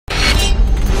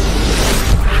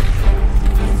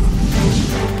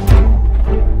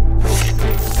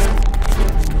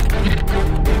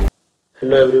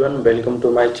Hello everyone, welcome to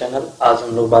my channel. आज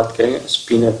हम लोग बात करेंगे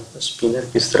स्पिनर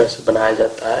किस तरह से बनाया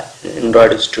जाता है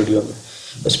एंड्रॉयड स्टूडियो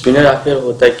में। स्पिनर आखिर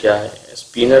होता है क्या है?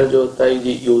 स्पिनर जो होता है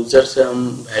ये यूजर से हम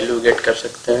वैल्यू गेट कर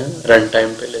सकते हैं, रन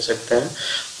टाइम पे ले सकते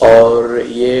हैं और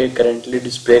ये करेंटली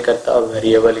डिस्प्ले करता है,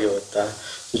 वेरिएबल ये होता है।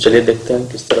 तो चलिए देखते हैं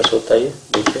किस तरह से होता है ये।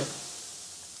 देखिए,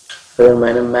 अगर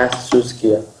मैंने मैथ चूज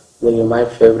किया, देखिए my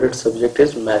favourite subject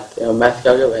is math. Math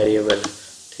क्या हो गया? वेरिएबल है,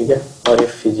 ठीक है। और ये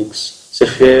फिजिक्स,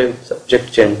 सिर्फ ये सब्जेक्ट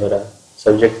चेंज हो रहा है,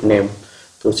 सब्जेक्ट नेम।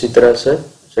 तो उसी तरह से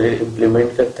चलिए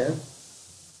इम्प्लीमेंट करते हैं।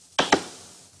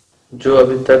 जो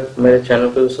अभी तक मेरे चैनल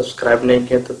को सब्सक्राइब नहीं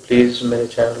किया तो प्लीज़ मेरे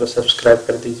चैनल को सब्सक्राइब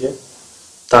कर दीजिए,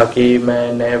 ताकि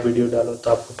मैं नया वीडियो डालूं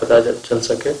तो आपको पता चल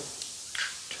सके।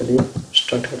 चलिए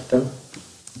स्टार्ट करते हैं।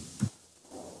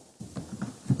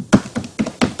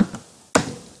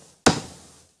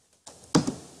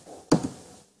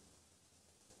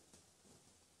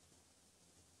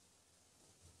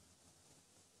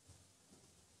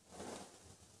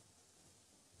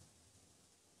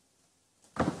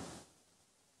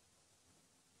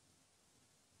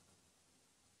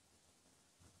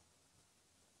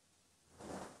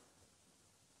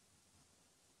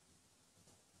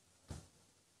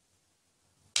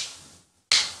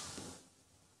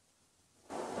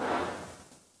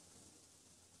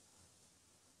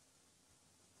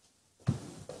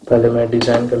 पहले मैं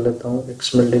डिज़ाइन कर लेता हूँ,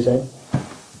 एक्सएमएल डिज़ाइन।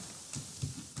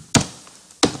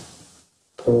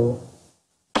 तो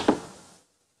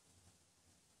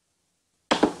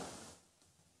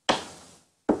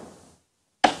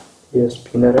ये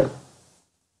स्पिनर है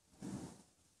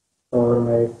और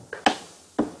मैं एक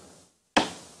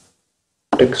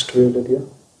टेक्स्ट व्यू ले लिया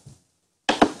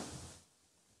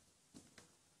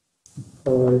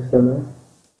और इसे मैं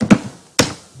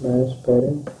मैच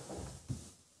पेरेंट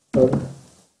और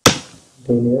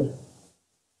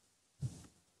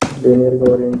लीनियर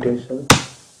का ओरिएंटेशन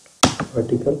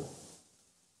वर्टिकल,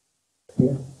 ठीक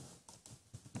है।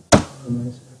 और मैं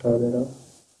इसे हटा दे रहा हूँ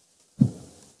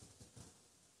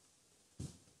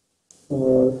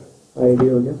और आईडी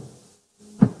हो गया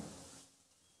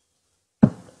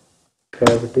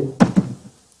gravity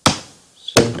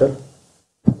centre,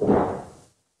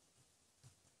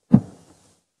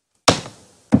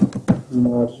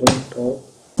 margin top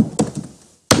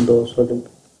 200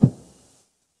 degree,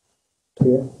 ठीक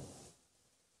है।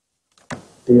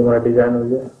 तो ये हमारा डिजाइन हो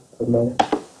गया। अब मैं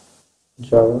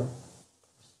जावा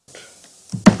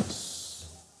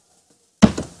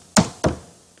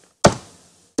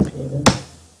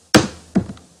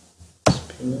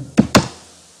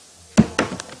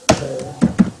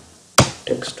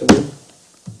टेक्स्ट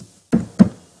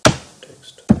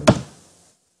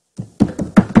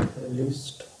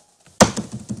लिस्ट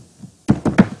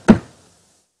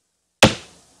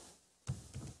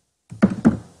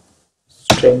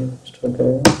स्ट्रिंग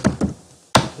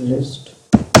लिस्ट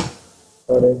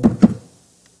और एक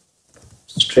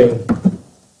स्ट्रिंग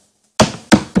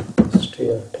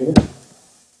स्ट्रिंग, ठीक है।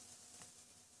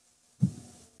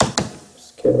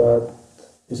 उसके बाद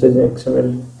इसे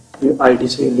एक्सएमएल आईडी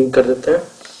से लिंक कर देते हैं।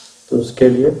 तो उसके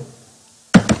लिए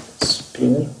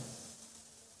स्पिनर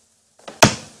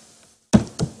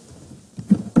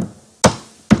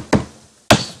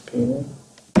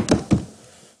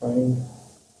फाइंड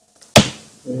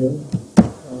व्यू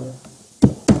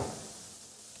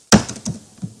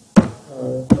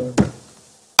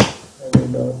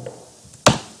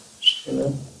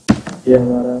स्पिनर, ये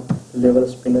हमारा लेवल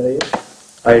स्पिनर है, ये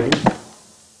आईडी,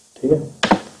 ठीक है।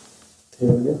 तो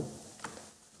हो गया।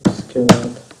 इसके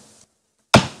बाद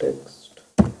टेक्स्ट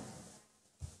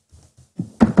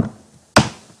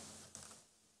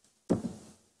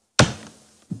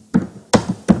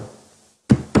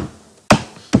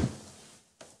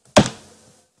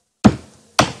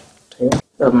ठीक है।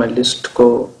 अब मैं लिस्ट को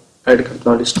ऐड करता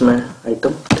हूँ, लिस्ट में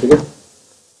आइटम, ठीक है।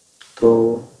 तो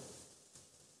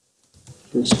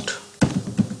लिस्ट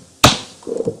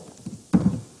को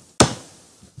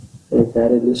एक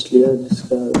एरे लिस्ट लिया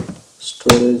जिसका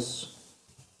स्टोरेज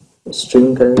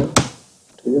स्ट्रिंग करेगा,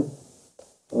 ठीक है।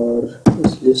 और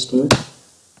इस लिस्ट में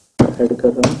ऐड कर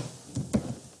रहा हूँ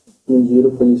 0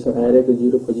 पोजीशन, एरे के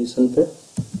 0 पोजीशन पे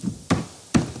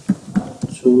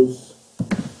चूज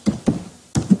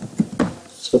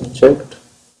सब्जेक्ट।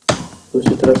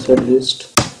 उसी तरह से लिस्ट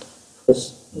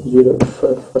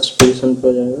फर्स्ट पोजीशन पे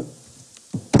हो जाएगा,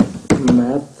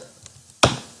 math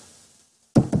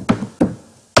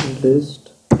list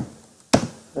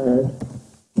add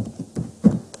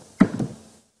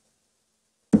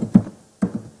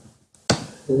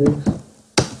physics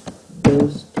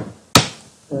list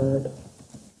add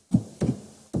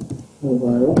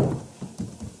mobile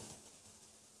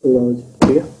logic,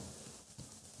 ठीक है।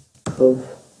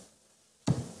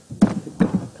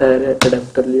 एरे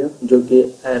एडेप्टर लिया जो कि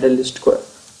एरे लिस्ट को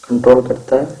कंट्रोल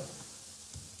करता है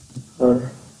और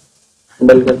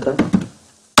हैंडल करता है।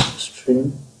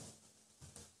 स्ट्रिंग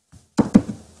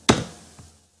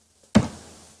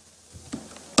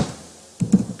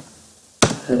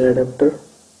एरे एडेप्टर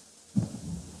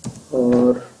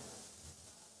और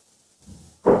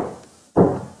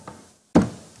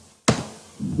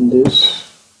this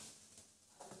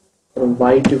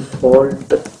by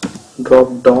default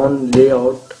drop down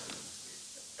layout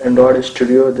Android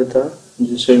studio देता है,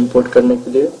 जिसे इंपोर्ट करने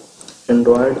के लिए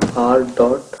Android R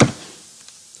dot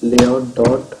layout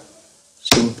dot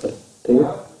simple, ठीक है,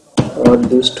 और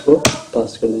लिस्ट को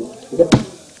पास कर दीजिए। ठीक है,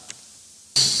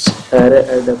 एरे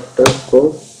एडेप्टर को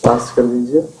पास कर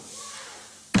दीजिए,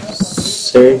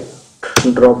 सेट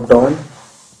ड्रॉप डाउन,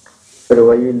 फिर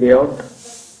वही layout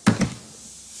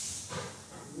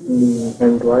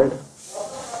Android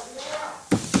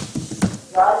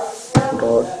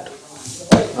dot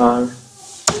R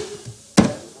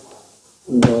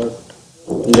dot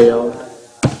layout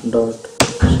dot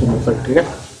simple. ठीक है,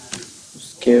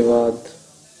 उसके बाद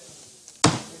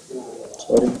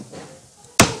सॉरी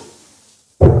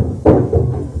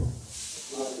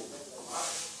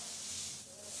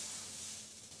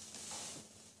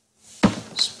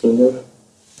स्पिनर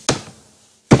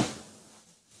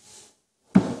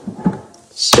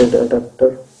सेट एडेप्टर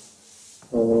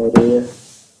और ये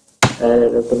एरे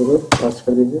एडेप्टर को पास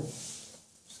कर दीजिए।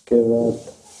 उसके बाद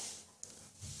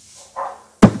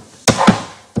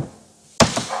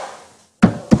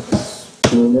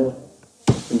स्पिनर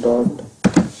डॉट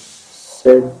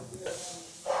सेट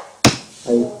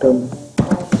आइटम,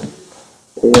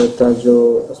 ये होता है जो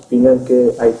स्पिनर के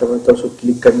आइटम है तो उसको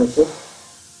क्लिक करने पे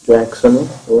जो एक्शन है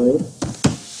वो है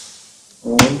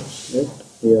ऑन सेट,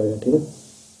 ये हो गया। ठीक है,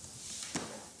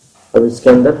 अब इसके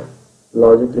अंदर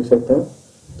लॉजिक लिख सकते हैं,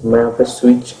 तो मैं यहाँ पे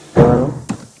स्विच लगा रहा हूँ।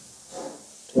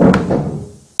 ठीक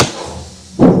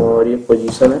है, और ये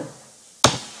पोजीशन है,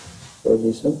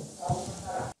 पोजीशन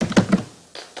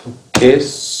तो केस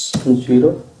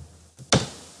 0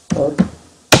 और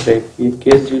ब्रेक, ये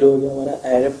केस 0 हो गया हमारा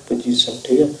एरे पोजीशन।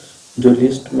 ठीक है, जो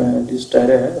लिस्ट में लिस्ट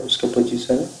एरे है उसका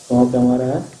पोजीशन है, वहाँ पे हमारा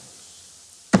है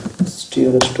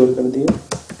स्टोर कर दिया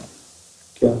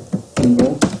क्या नो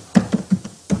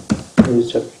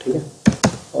रिजल्ट। ठीक है,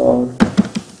 और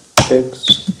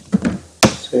टेक्स्ट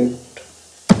सेट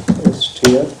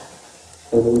str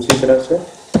और उसी तरह से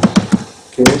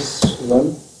केस 1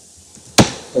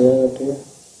 हो जाएगा। ठीक है,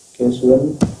 केस 1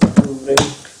 ब्रेक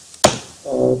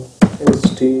और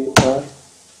str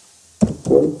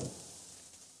कोई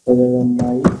हो जाएगा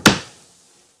माई,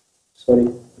 सॉरी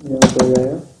यहाँ पे हो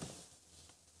जाएगा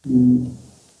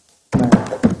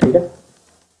मैथ। ठीक है,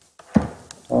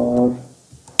 और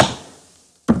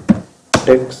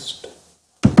टेक्स्ट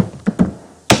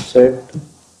सेट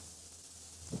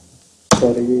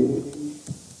सॉरी ये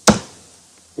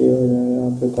हो जाएगा,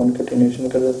 यहाँ पे कॉन्केटिनेशन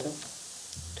कर देते हैं।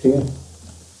 ठीक है,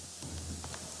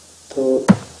 तो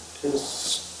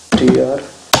str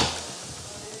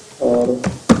और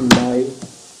my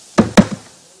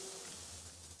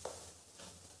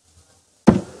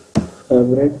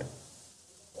favorite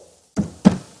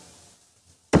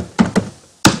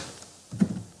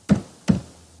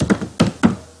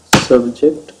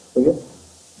सब्जेक्ट हो गया।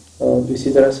 और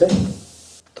इसी तरह से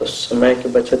तो समय की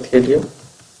बचत के लिए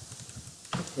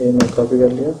ये मैं कॉपी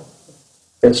कर लिया,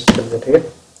 पेस्ट कर दिया। ठीक है,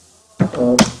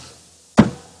 और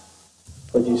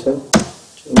पोजीशन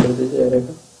चेंज कर दीजिए एरे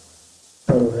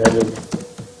का और वैल्यू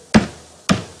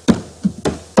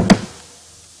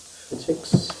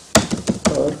फिजिक्स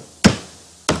और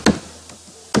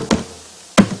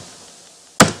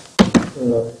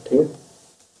ठीक है,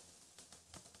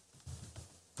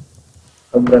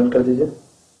 अब रन कर दीजिए।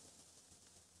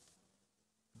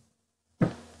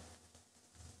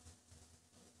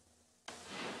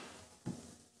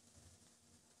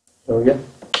 हो गया,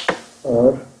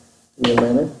 और ये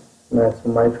मैंने मैथ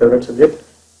माय फेवरेट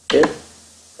सब्जेक्ट है,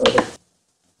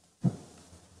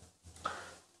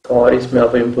 और इसमें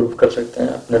आप इम्प्रूव कर सकते हैं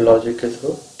अपने लॉजिक के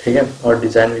थ्रू। ठीक है, और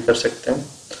डिज़ाइन भी कर सकते हैं,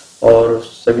 और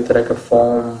सभी तरह का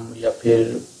फॉर्म या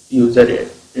फिर यूज़र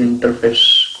इंटरफेस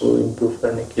को इम्प्रूव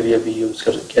करने के लिए भी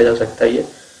किया जा सकता है ये।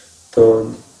 तो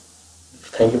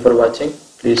thank you for watching,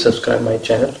 please subscribe my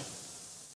channel.